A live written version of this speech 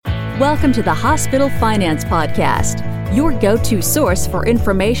Welcome to the Hospital Finance Podcast, your go-to source for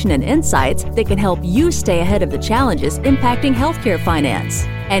information and insights that can help you stay ahead of the challenges impacting healthcare finance.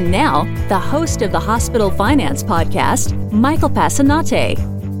 And now, the host of the Hospital Finance Podcast, Michael Passanante.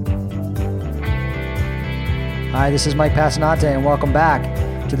 Hi, this is Mike Passanante, and welcome back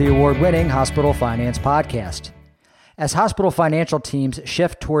to the award-winning Hospital Finance Podcast. As hospital financial teams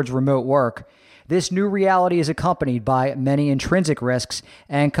shift towards remote work, this new reality is accompanied by many intrinsic risks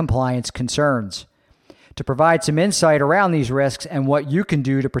and compliance concerns. To provide some insight around these risks and what you can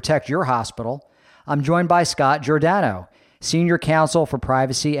do to protect your hospital, I'm joined by Scott Giordano, Senior Counsel for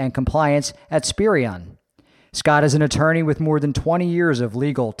Privacy and Compliance at Spirion. Scott is an attorney with more than 20 years of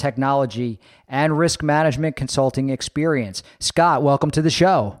legal, technology, and risk management consulting experience. Scott, welcome to the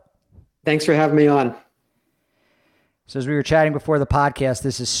show. Thanks for having me on. So as we were chatting before the podcast,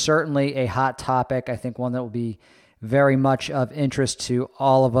 this is certainly a hot topic. I think one that will be very much of interest to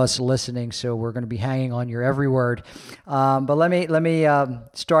all of us listening. So we're going to be hanging on your every word. But let me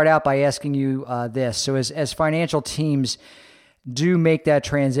start out by asking you this. So as financial teams do make that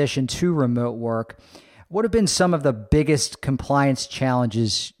transition to remote work, what have been some of the biggest compliance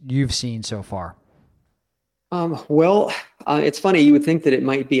challenges you've seen so far? It's funny. You would think that it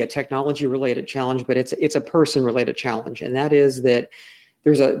might be a technology-related challenge, but it's a person-related challenge, and that is that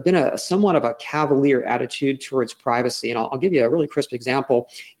there's been a somewhat of a cavalier attitude towards privacy. And I'll give you a really crisp example.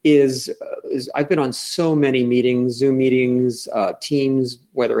 Is I've been on so many meetings, Zoom meetings, Teams,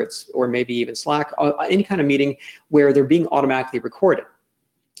 whether it's or maybe even Slack, any kind of meeting where they're being automatically recorded.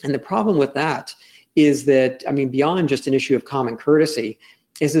 And the problem with that is that, I mean, beyond just an issue of common courtesy,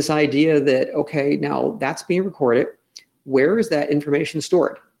 is this idea that, okay, now that's being recorded. Where is that information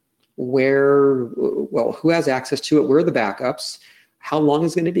stored? Who has access to it? Where are the backups? How long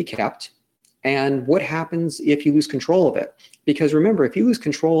is it going to be kept? And what happens if you lose control of it? Because remember, if you lose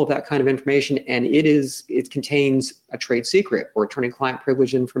control of that kind of information and it contains a trade secret or attorney-client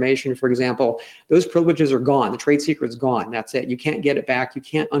privilege information, for example, those privileges are gone. The trade secret's gone. That's it. You can't get it back. You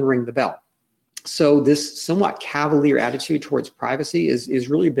can't unring the bell. So this somewhat cavalier attitude towards privacy is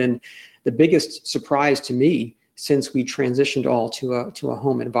really been the biggest surprise to me since we transitioned all to a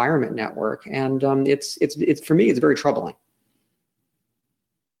home environment network, and it's for me it's very troubling.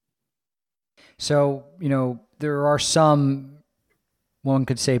 So there are some, one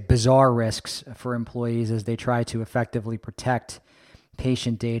could say, bizarre risks for employees as they try to effectively protect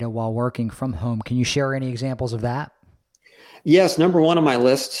patient data while working from home. Can you share any examples of that? Yes, number one on my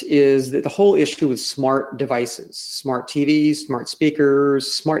list is that the whole issue with smart devices, smart TVs, smart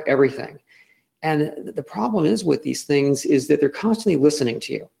speakers, smart everything. And the problem is with these things is that they're constantly listening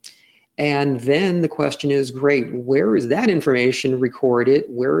to you. And then the question is, great, where is that information recorded?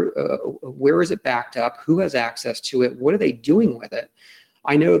 Where is it backed up? Who has access to it? What are they doing with it?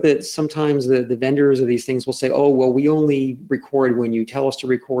 I know that sometimes the vendors of these things will say, oh, well, we only record when you tell us to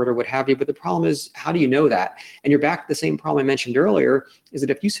record or what have you. But the problem is, how do you know that? And you're back to the same problem I mentioned earlier, is that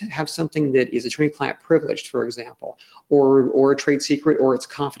if you have something that is attorney-client privileged, for example, or a trade secret, or it's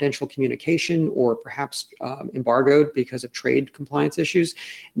confidential communication, or perhaps embargoed because of trade compliance issues,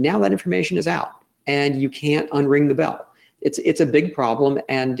 now that information is out and you can't unring the bell. It's a big problem,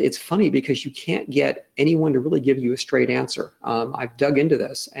 and it's funny because you can't get anyone to really give you a straight answer. I've dug into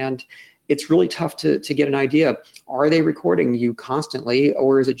this, and it's really tough to get an idea. Are they recording you constantly,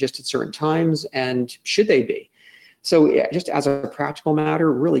 or is it just at certain times, and should they be? So just as a practical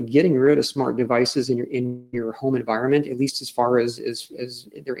matter, really getting rid of smart devices in your home environment, at least as far as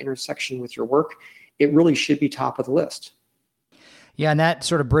their intersection with your work, it really should be top of the list. Yeah, and that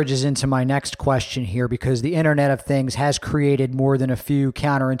sort of bridges into my next question here, because the Internet of Things has created more than a few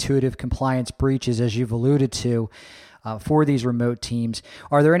counterintuitive compliance breaches, as you've alluded to, for these remote teams.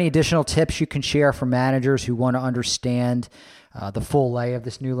 Are there any additional tips you can share for managers who want to understand the full lay of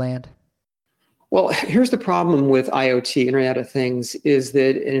this new land? Well, here's the problem with IoT, Internet of Things, is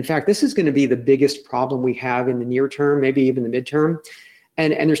that, and in fact, this is going to be the biggest problem we have in the near term, maybe even the midterm.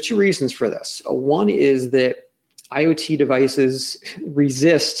 And there's two reasons for this. One is that IoT devices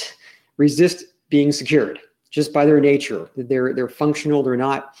resist being secured just by their nature. They're functional. They're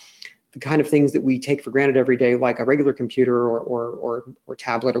not the kind of things that we take for granted every day, like a regular computer or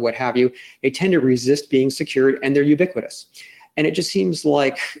tablet or what have you. They tend to resist being secured, and they're ubiquitous. And it just seems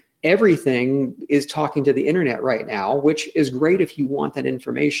like everything is talking to the internet right now, which is great if you want that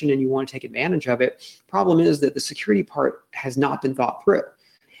information and you want to take advantage of it. Problem is that the security part has not been thought through.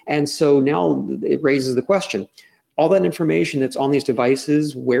 And so now it raises the question, all that information that's on these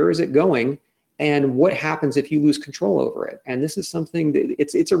devices, where is it going? And what happens if you lose control over it? And this is something that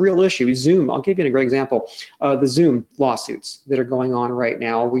it's a real issue. Zoom, I'll give you a great example. The Zoom lawsuits that are going on right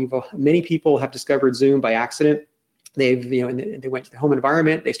now. Many people have discovered Zoom by accident. They went to the home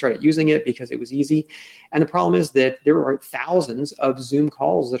environment, they started using it because it was easy. And the problem is that there are thousands of Zoom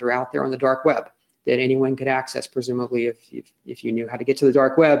calls that are out there on the dark web that anyone could access. Presumably, if you knew how to get to the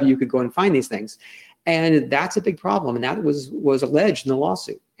dark web, you could go and find these things. And that's a big problem. And that was alleged in the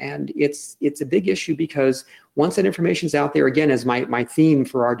lawsuit. And it's a big issue because once that information is out there, again, as my theme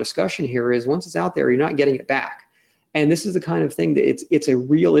for our discussion here is, once it's out there, you're not getting it back. And this is the kind of thing that it's a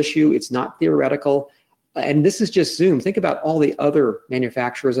real issue. It's not theoretical. And this is just Zoom. Think about all the other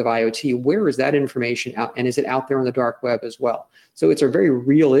manufacturers of IoT. Where is that information out? And is it out there on the dark web as well? So it's a very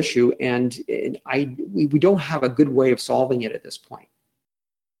real issue. And we don't have a good way of solving it at this point.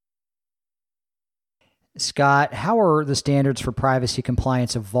 Scott, how are the standards for privacy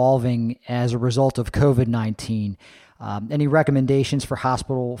compliance evolving as a result of COVID-19? Any recommendations for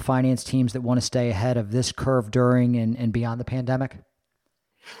hospital finance teams that want to stay ahead of this curve during and beyond the pandemic?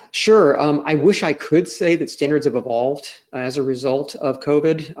 Sure. I wish I could say that standards have evolved as a result of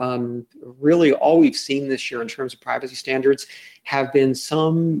COVID. Really, all we've seen this year in terms of privacy standards have been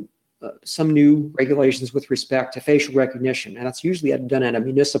some new regulations with respect to facial recognition, and that's usually done at a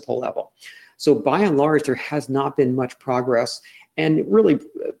municipal level. So by and large, there has not been much progress, and really,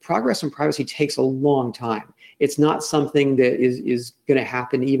 progress in privacy takes a long time. It's not something that is going to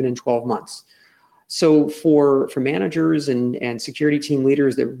happen even in 12 months. So for managers and security team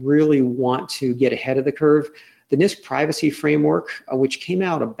leaders that really want to get ahead of the curve, the NIST privacy framework, which came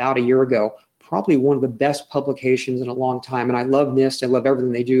out about a year ago, probably one of the best publications in a long time. And I love NIST, I love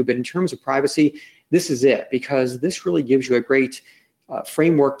everything they do, but in terms of privacy, this is it, because this really gives you a great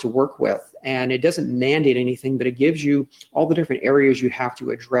framework to work with. And it doesn't mandate anything, but it gives you all the different areas you have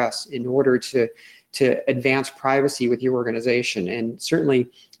to address in order to advance privacy with your organization. And certainly,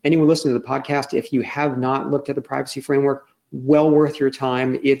 anyone listening to the podcast, if you have not looked at the privacy framework, well worth your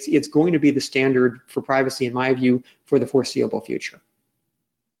time. It's going to be the standard for privacy, in my view, for the foreseeable future.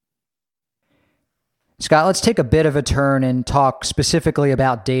 Scott, let's take a bit of a turn and talk specifically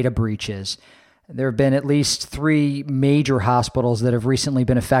about data breaches. There have been at least 3 major hospitals that have recently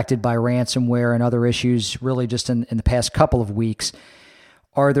been affected by ransomware and other issues, really just in the past couple of weeks.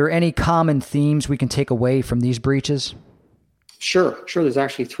 Are there any common themes we can take away from these breaches? Sure. There's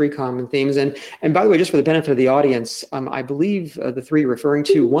actually 3 common themes. And by the way, just for the benefit of the audience, I believe the 3 you're referring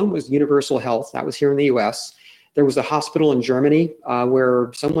to, one was Universal Health. That was here in the US. There was a hospital in Germany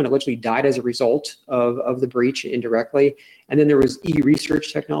where someone allegedly died as a result of the breach indirectly. And then there was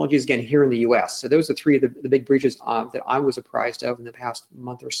E-Research Technologies, again, here in the US. So those are 3 of the big breaches that I was apprised of in the past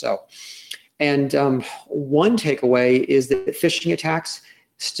month or so. And one takeaway is that phishing attacks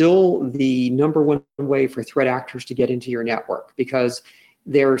still the number one way for threat actors to get into your network, because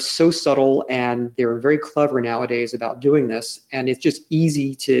they're so subtle and they're very clever nowadays about doing this. And it's just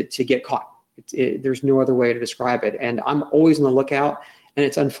easy to get caught. There's no other way to describe it. And I'm always on the lookout. And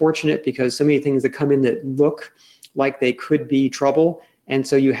it's unfortunate because so many things that come in that look like they could be trouble. And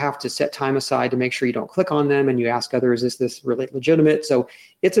so you have to set time aside to make sure you don't click on them, and you ask others, is this really legitimate? So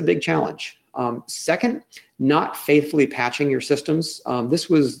it's a big challenge. Second, not faithfully patching your systems. This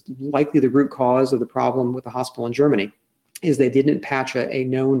was likely the root cause of the problem with the hospital in Germany, is they didn't patch a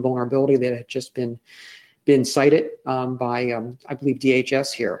known vulnerability that had just been cited by, I believe,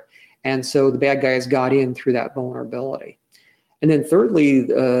 DHS here. And so the bad guys got in through that vulnerability. And then thirdly,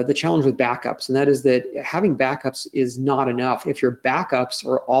 the challenge with backups, and that is that having backups is not enough if your backups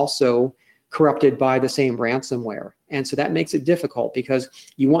are also corrupted by the same ransomware. And so that makes it difficult, because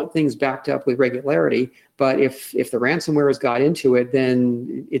you want things backed up with regularity, but if the ransomware has got into it,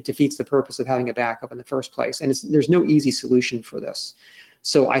 then it defeats the purpose of having a backup in the first place. And there's no easy solution for this.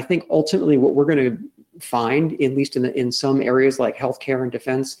 So I think ultimately what we're going to find, at least in some areas like healthcare and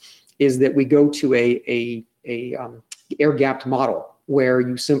defense, is that we go to a air-gapped model where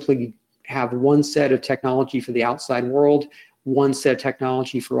you simply have one set of technology for the outside world, one set of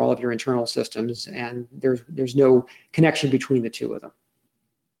technology for all of your internal systems, and there's no connection between the two of them.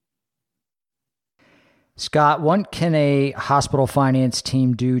 Scott, what can a hospital finance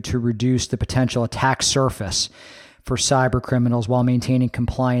team do to reduce the potential attack surface for cyber criminals while maintaining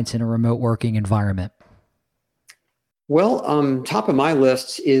compliance in a remote working environment? Well, top of my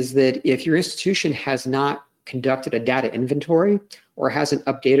list is that if your institution has not conducted a data inventory or hasn't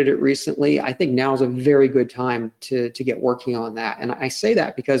updated it recently, I think now is a very good time to get working on that. And I say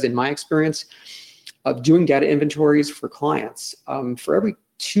that because in my experience of doing data inventories for clients, for every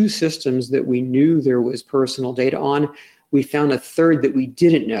 2 systems that we knew there was personal data on, we found a third that we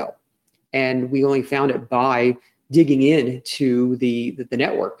didn't know. And we only found it by digging into the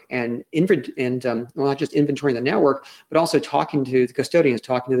network and not just inventorying the network, but also talking to the custodians,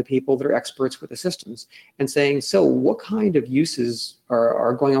 talking to the people that are experts with the systems and saying, so what kind of uses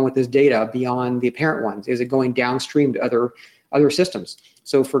are going on with this data beyond the apparent ones? Is it going downstream to other systems?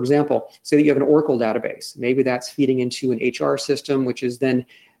 So for example, say that you have an Oracle database, maybe that's feeding into an HR system, which is then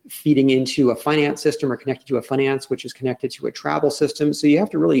feeding into a finance system or connected to a finance, which is connected to a travel system. So you have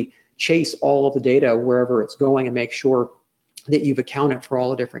to really chase all of the data wherever it's going and make sure that you've accounted for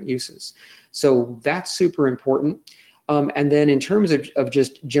all the different uses. So that's super important. And then in terms of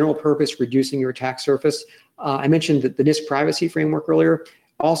just general purpose, reducing your attack surface, I mentioned that the NIST privacy framework earlier,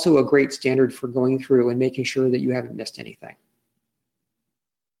 also a great standard for going through and making sure that you haven't missed anything.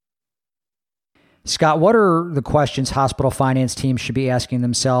 Scott, what are the questions hospital finance teams should be asking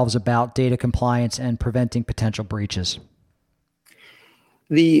themselves about data compliance and preventing potential breaches?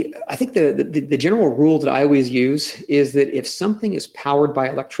 I think the general rule that I always use is that if something is powered by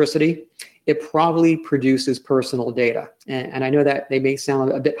electricity, it probably produces personal data. And I know that they may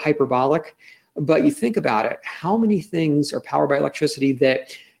sound a bit hyperbolic, but you think about it, how many things are powered by electricity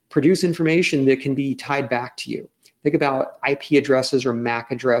that produce information that can be tied back to you? Think about IP addresses or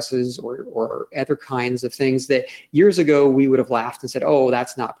MAC addresses or other kinds of things that years ago we would have laughed and said, oh,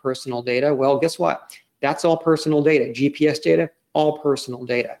 that's not personal data. Well, guess what? That's all personal data. GPS data, all personal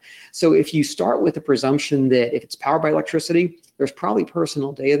data. So if you start with the presumption that if it's powered by electricity, there's probably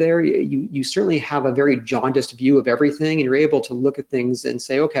personal data there, you certainly have a very jaundiced view of everything, and you're able to look at things and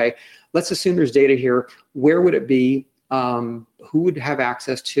say, okay, let's assume there's data here. Where would it be? Who would have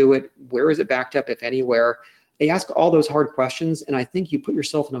access to it? Where is it backed up, if anywhere? They ask all those hard questions, and I think you put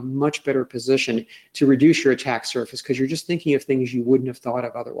yourself in a much better position to reduce your attack surface because you're just thinking of things you wouldn't have thought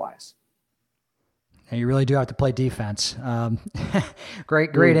of otherwise. And you really do have to play defense.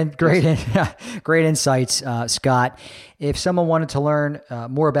 Great insights, Scott. If someone wanted to learn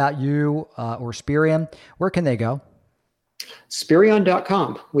more about you or Spirion, where can they go?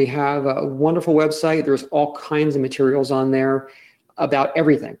 Spirion.com. We have a wonderful website. There's all kinds of materials on there about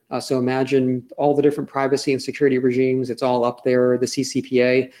everything. So imagine all the different privacy and security regimes. It's all up there. The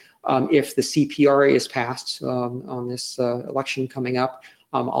CCPA. If the CPRA is passed on this election coming up,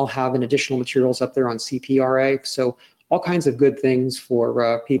 I'll have an additional materials up there on CPRA. So all kinds of good things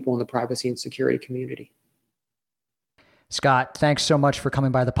for people in the privacy and security community. Scott, thanks so much for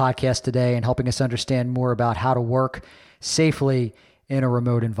coming by the podcast today and helping us understand more about how to work safely in a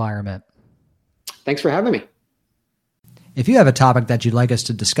remote environment. Thanks for having me. If you have a topic that you'd like us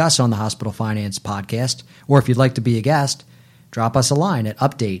to discuss on the Hospital Finance Podcast, or if you'd like to be a guest, drop us a line at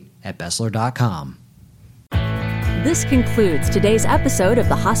update@bessler.com. This concludes today's episode of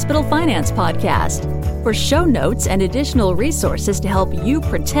the Hospital Finance Podcast. For show notes and additional resources to help you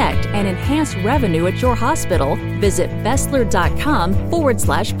protect and enhance revenue at your hospital, visit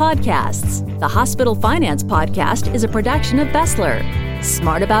bessler.com/podcasts. The Hospital Finance Podcast is a production of Bessler.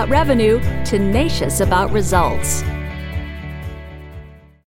 Smart about revenue, tenacious about results.